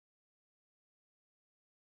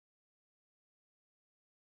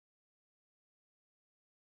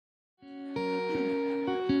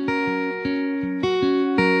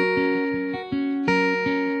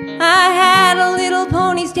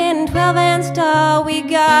we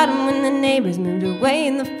got him when the neighbors moved away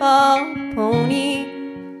in the fall. Pony,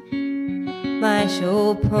 my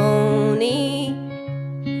show pony.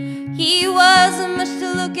 He wasn't much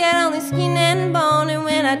to look at, only skin and bone, and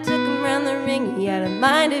when I took him round the ring, he had a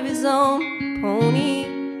mind of his own. Pony,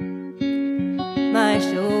 my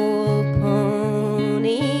show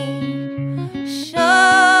pony.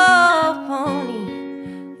 Show pony.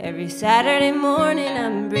 Every Saturday morning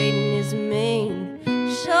I'm braiding his mane.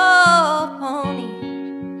 Show pony.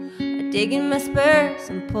 I dig in my spurs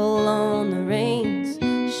and pull on the reins.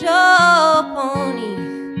 Show pony.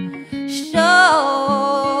 Show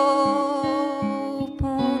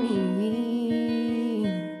pony.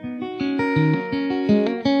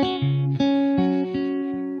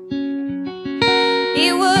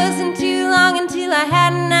 It wasn't too long until I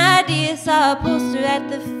had an idea. Saw a poster at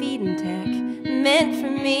the feeding tack, meant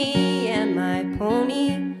for me and my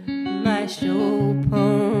pony, my show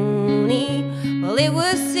pony. Well, it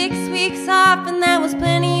was 6 weeks off, and that was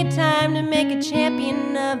plenty of time to make a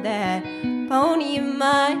champion of that pony of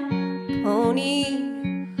mine. Pony,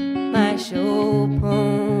 my show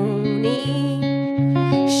pony.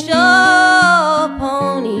 Show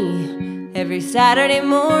pony. Every Saturday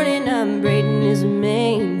morning I'm braiding his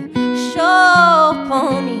mane. Show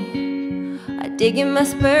pony. I dig in my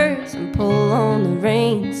spurs and pull on the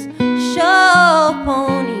reins. Show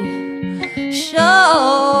pony. Show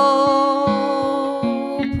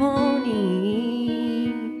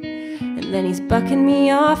pony. And then he's bucking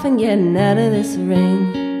me off and getting out of this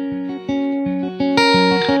ring.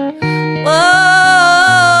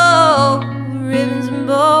 Whoa, ribbons and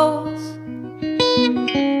bows.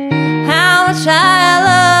 How much I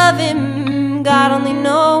love him, God only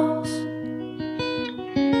knows.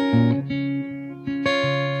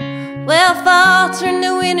 Well, fall turned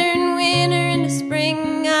to winter and winter into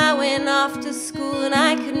spring. I went off to school and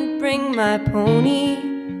I couldn't bring my pony,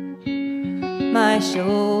 my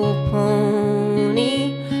show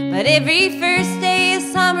pony. But every first day of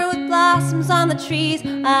summer with blossoms on the trees,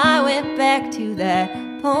 I went back to that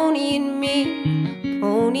pony and me.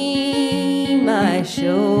 Pony, my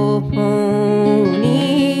show pony.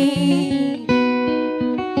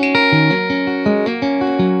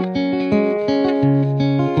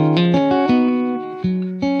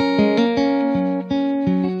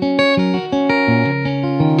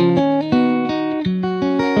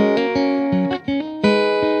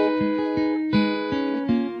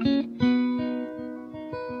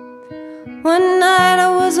 One night I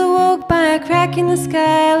was awoke by a crack in the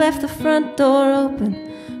sky. I left the front door open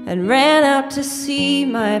and ran out to see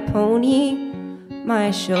my pony, my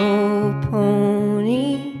show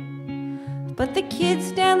pony. But the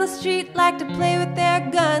kids down the street like to play with their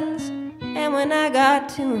guns, and when I got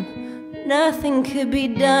to him, nothing could be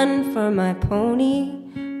done for my pony,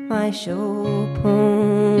 my show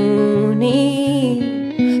pony.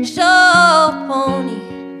 Show pony.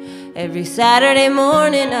 Every Saturday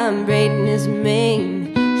morning I'm braiding his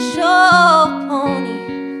mane. Show pony.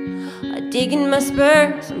 I dig in my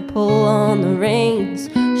spurs and pull on the reins.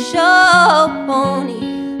 Show pony.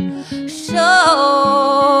 Show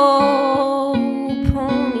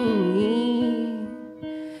pony.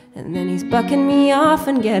 And then he's bucking me off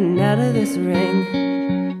and getting out of this ring.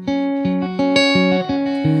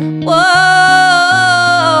 Whoa,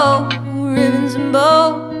 ribbons and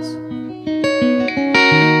bows.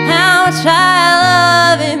 How much I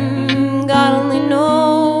love him, God only knows.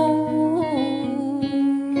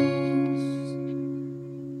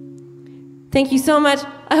 Thank you so much.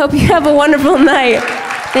 I hope you have a wonderful night.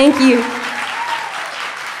 Thank you.